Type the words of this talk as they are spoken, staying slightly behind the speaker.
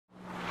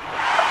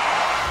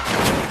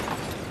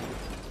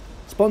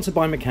Sponsored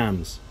by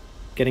McCams,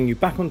 getting you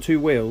back on two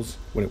wheels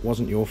when it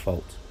wasn't your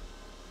fault.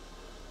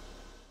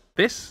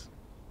 This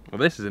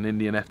is an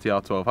Indian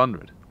FTR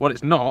 1200. What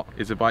it's not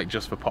is a bike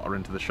just for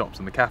pottering to the shops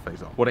and the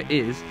cafes on. What it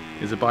is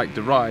a bike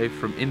derived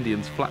from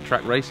Indian's flat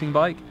track racing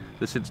bike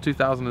that since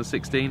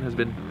 2016 has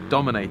been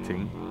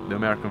dominating the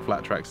American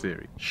flat track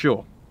series.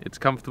 Sure, it's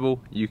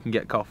comfortable, you can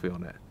get coffee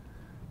on it.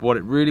 But what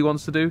it really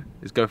wants to do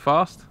is go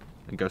fast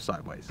and go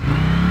sideways.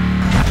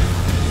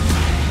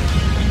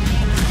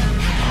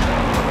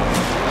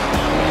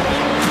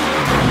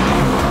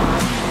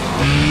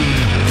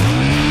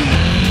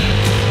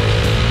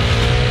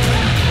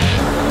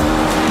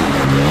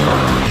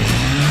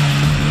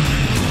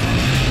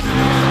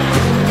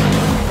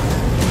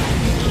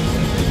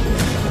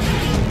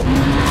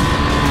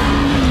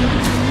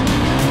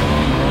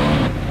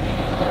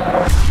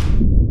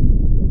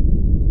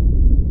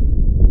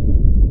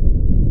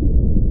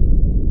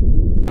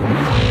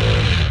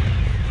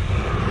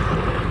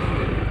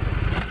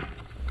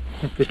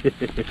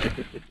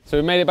 So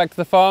we made it back to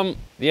the farm,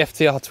 the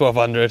FTR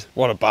 1200,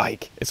 what a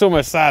bike. It's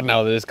almost sad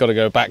now that it's got to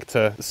go back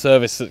to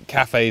service at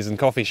cafes and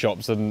coffee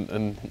shops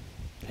and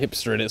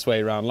hipstering its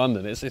way around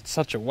London. It's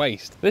such a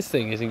waste. This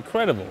thing is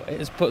incredible. It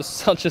has put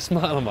such a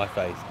smile on my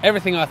face.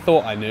 Everything I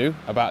thought I knew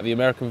about the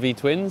American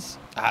V-twins,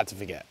 I had to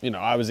forget. You know,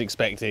 I was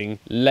expecting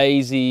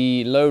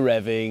lazy, low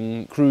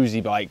revving,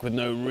 cruisy bike with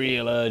no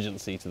real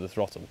urgency to the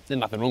throttle. There's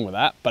nothing wrong with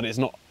that, but it's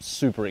not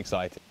super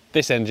exciting.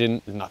 This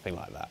engine is nothing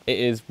like that. It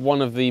is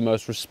one of the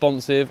most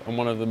responsive and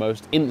one of the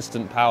most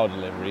instant power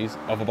deliveries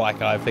of a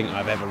bike I think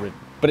I've ever ridden.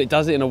 But it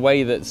does it in a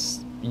way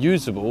that's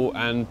usable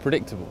and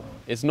predictable.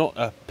 It's not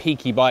a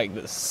peaky bike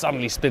that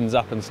suddenly spins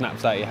up and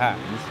snaps out your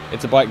hands.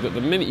 It's a bike that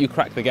the minute you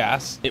crack the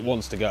gas, it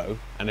wants to go.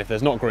 And if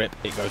there's not grip,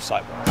 it goes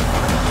sideways.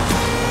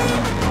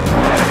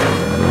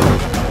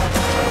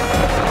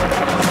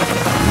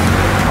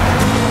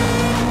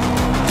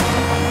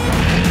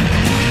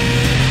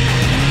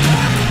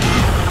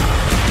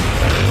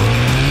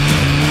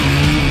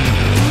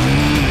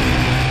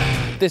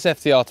 This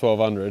FTR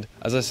 1200,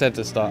 as I said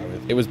to start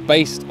with, it was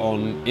based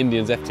on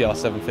Indian's FTR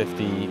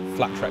 750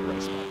 flat track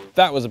race bike.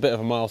 That was a bit of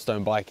a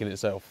milestone bike in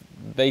itself.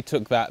 They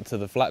took that to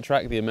the flat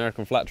track, the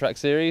American flat track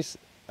series,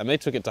 and they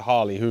took it to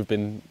Harley,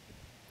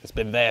 it's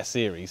been their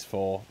series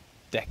for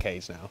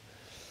decades now.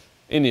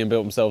 Indian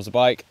built themselves a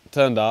bike,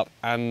 turned up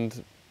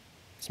and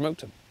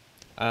smoked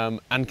them,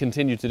 and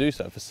continued to do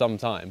so for some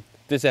time.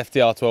 This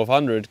FTR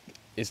 1200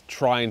 is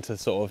trying to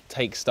sort of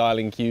take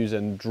styling cues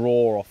and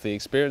draw off the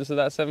experience of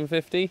that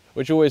 750,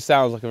 which always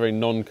sounds like a very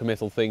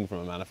non-committal thing from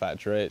a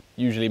manufacturer. It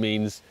usually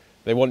means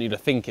they want you to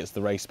think it's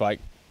the race bike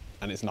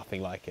and it's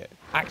nothing like it.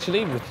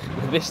 Actually, with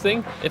this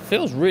thing, it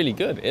feels really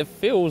good. It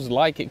feels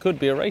like it could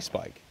be a race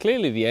bike.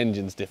 Clearly the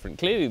engine's different,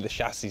 clearly the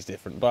chassis is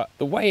different, but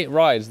the way it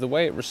rides, the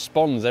way it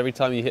responds every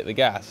time you hit the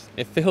gas,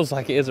 it feels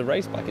like it is a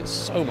race bike. It's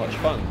so much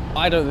fun.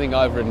 I don't think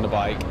I've ridden a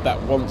bike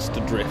that wants to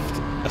drift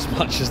as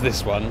much as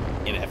this one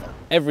in ever.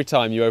 Every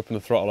time you open the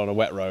throttle on a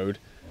wet road,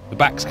 the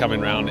back's coming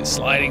round, it's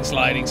sliding,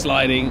 sliding,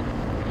 sliding,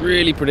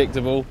 really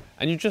predictable,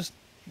 and you just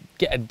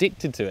get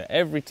addicted to it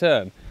every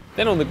turn.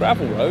 Then on the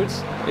gravel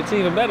roads, it's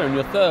even better in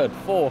your third,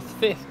 fourth,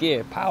 fifth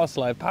gear, power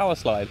slide, power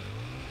slide.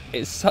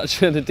 It's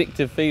such an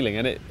addictive feeling,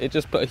 and it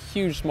just put a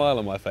huge smile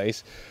on my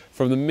face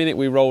from the minute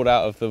we rolled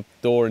out of the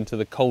door into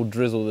the cold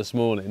drizzle this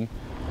morning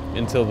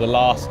until the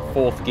last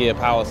fourth gear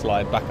power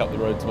slide back up the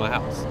road to my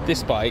house.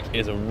 This bike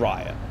is a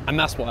riot, and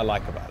that's what I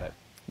like about it.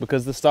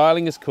 Because the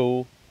styling is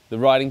cool, the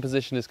riding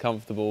position is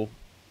comfortable,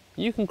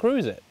 you can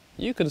cruise it.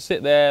 You can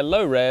sit there,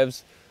 low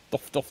revs,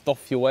 doff, doff,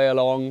 doff your way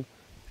along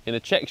in a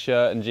check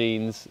shirt and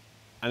jeans,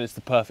 and it's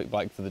the perfect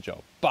bike for the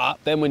job. But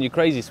then when your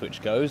crazy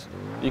switch goes,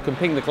 you can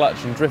ping the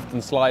clutch and drift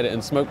and slide it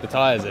and smoke the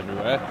tyres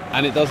everywhere,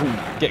 and it doesn't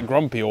get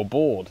grumpy or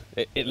bored.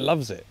 It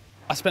loves it.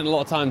 I spent a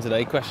lot of time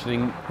today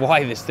questioning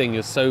why this thing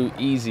is so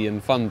easy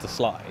and fun to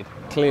slide.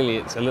 Clearly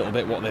it's a little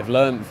bit what they've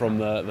learned from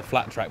the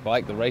flat track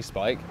bike, the race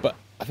bike, but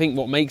I think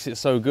what makes it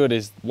so good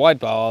is wide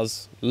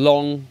bars,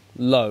 long,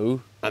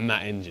 low, and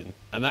that engine.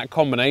 And that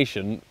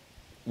combination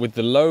with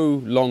the low,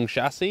 long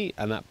chassis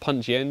and that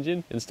punchy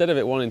engine, instead of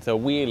it wanting to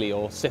wheelie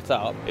or sit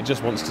up, it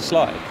just wants to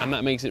slide. And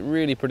that makes it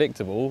really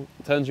predictable,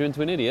 turns you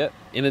into an idiot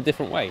in a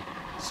different way.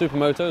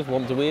 Supermotos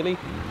want to wheelie,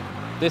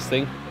 this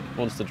thing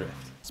wants to drift.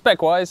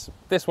 Spec-wise,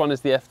 this one is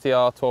the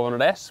FTR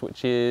 1200S,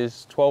 which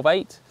is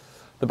 12.8.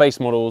 The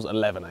base model's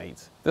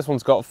 11.8. This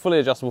one's got fully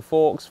adjustable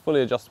forks,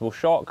 fully adjustable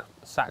shock,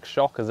 Sachs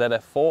shock, a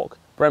ZF fork,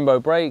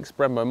 Brembo brakes,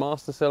 Brembo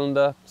master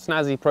cylinder,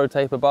 snazzy Pro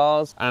Taper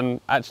bars, and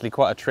actually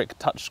quite a trick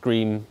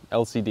touchscreen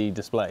LCD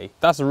display.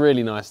 That's a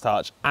really nice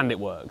touch, and it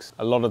works.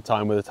 A lot of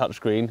time with a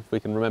touchscreen, if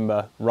we can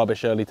remember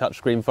rubbish early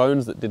touchscreen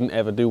phones that didn't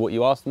ever do what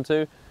you asked them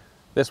to,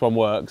 this one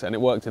works, and it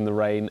worked in the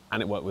rain,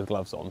 and it worked with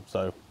gloves on.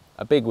 So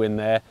a big win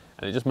there,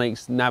 and it just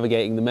makes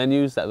navigating the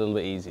menus that little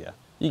bit easier.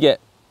 You get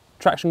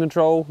traction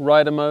control,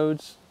 rider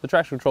modes. The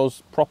traction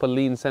control's proper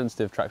lean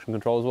sensitive traction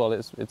control as well.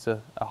 It's a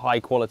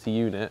high quality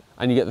unit.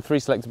 And you get the 3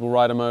 selectable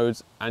rider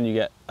modes, and you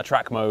get a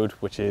track mode,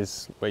 which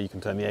is where you can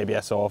turn the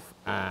ABS off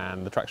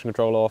and the traction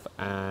control off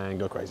and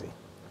go crazy,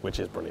 which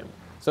is brilliant.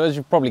 So as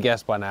you've probably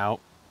guessed by now,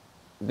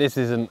 this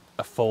isn't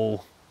a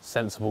full,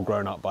 sensible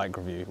grown-up bike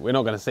review. We're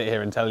not going to sit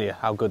here and tell you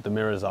how good the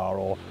mirrors are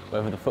or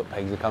whether the foot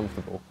pegs are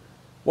comfortable.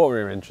 What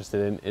we're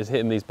interested in is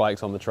hitting these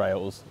bikes on the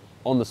trails,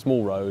 on the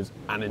small roads,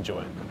 and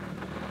enjoying them.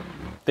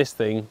 This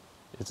thing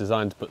is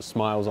designed to put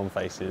smiles on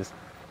faces,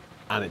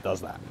 and it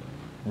does that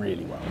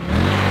really well.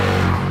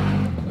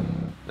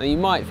 Now you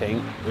might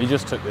think we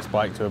just took this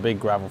bike to a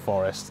big gravel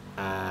forest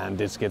and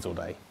did skids all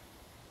day.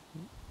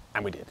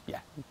 And we did, yeah.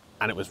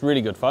 And it was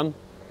really good fun,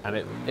 and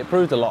it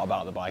proved a lot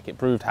about the bike. It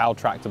proved how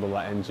tractable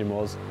that engine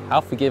was, how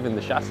forgiving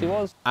the chassis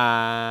was,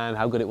 and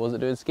how good it was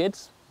at doing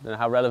skids. I don't know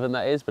how relevant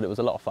that is, but it was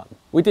a lot of fun.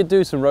 We did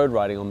do some road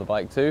riding on the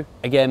bike too.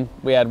 Again,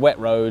 we had wet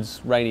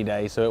roads, rainy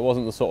day, so it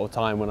wasn't the sort of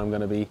time when I'm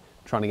going to be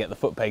trying to get the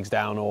foot pegs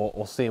down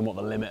or seeing what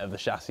the limit of the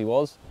chassis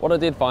was. What I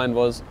did find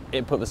was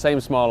it put the same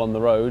smile on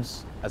the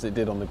roads as it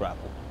did on the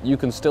gravel. You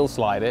can still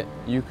slide it,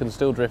 you can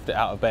still drift it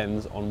out of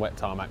bends on wet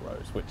tarmac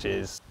roads, which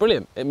is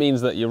brilliant. It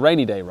means that your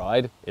rainy day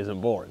ride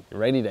isn't boring. Your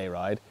rainy day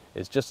ride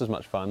is just as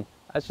much fun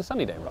as your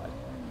sunny day ride.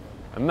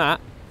 And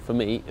that, for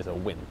me, is a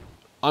win.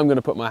 I'm going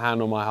to put my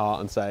hand on my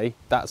heart and say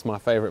that's my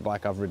favourite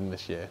bike I've ridden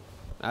this year.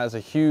 That's a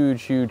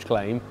huge, huge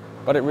claim,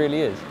 but it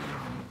really is.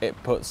 It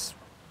puts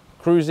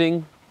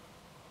cruising,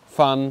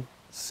 fun,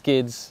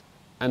 skids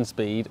and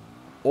speed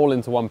all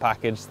into one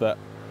package that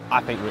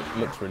I think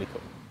looks really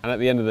cool. And at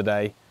the end of the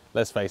day,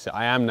 let's face it,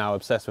 I am now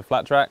obsessed with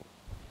flat track,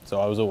 so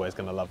I was always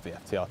going to love the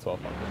FTR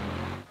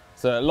 1200.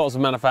 So lots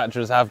of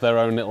manufacturers have their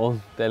own little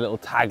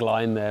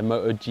tagline, their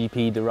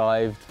MotoGP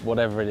derived,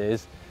 whatever it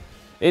is.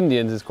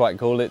 Indians is quite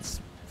cool. It's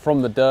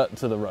from the dirt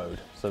to the road.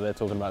 So they're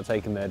talking about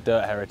taking their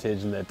dirt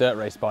heritage and their dirt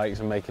race bikes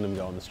and making them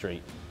go on the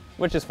street,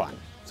 which is fine.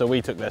 So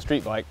we took their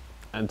street bike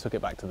and took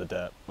it back to the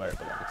dirt where it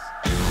belongs.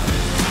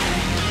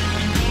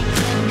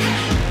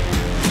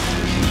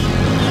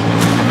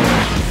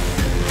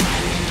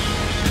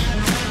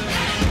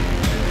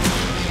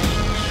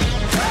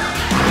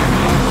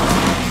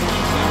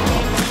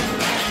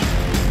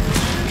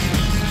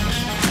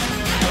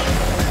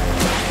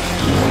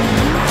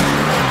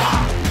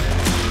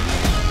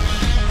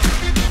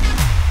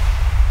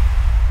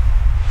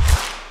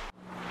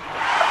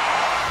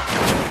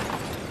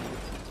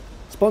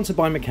 Sponsored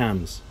by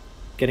McCann's,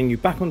 getting you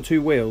back on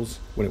two wheels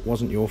when it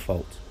wasn't your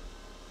fault.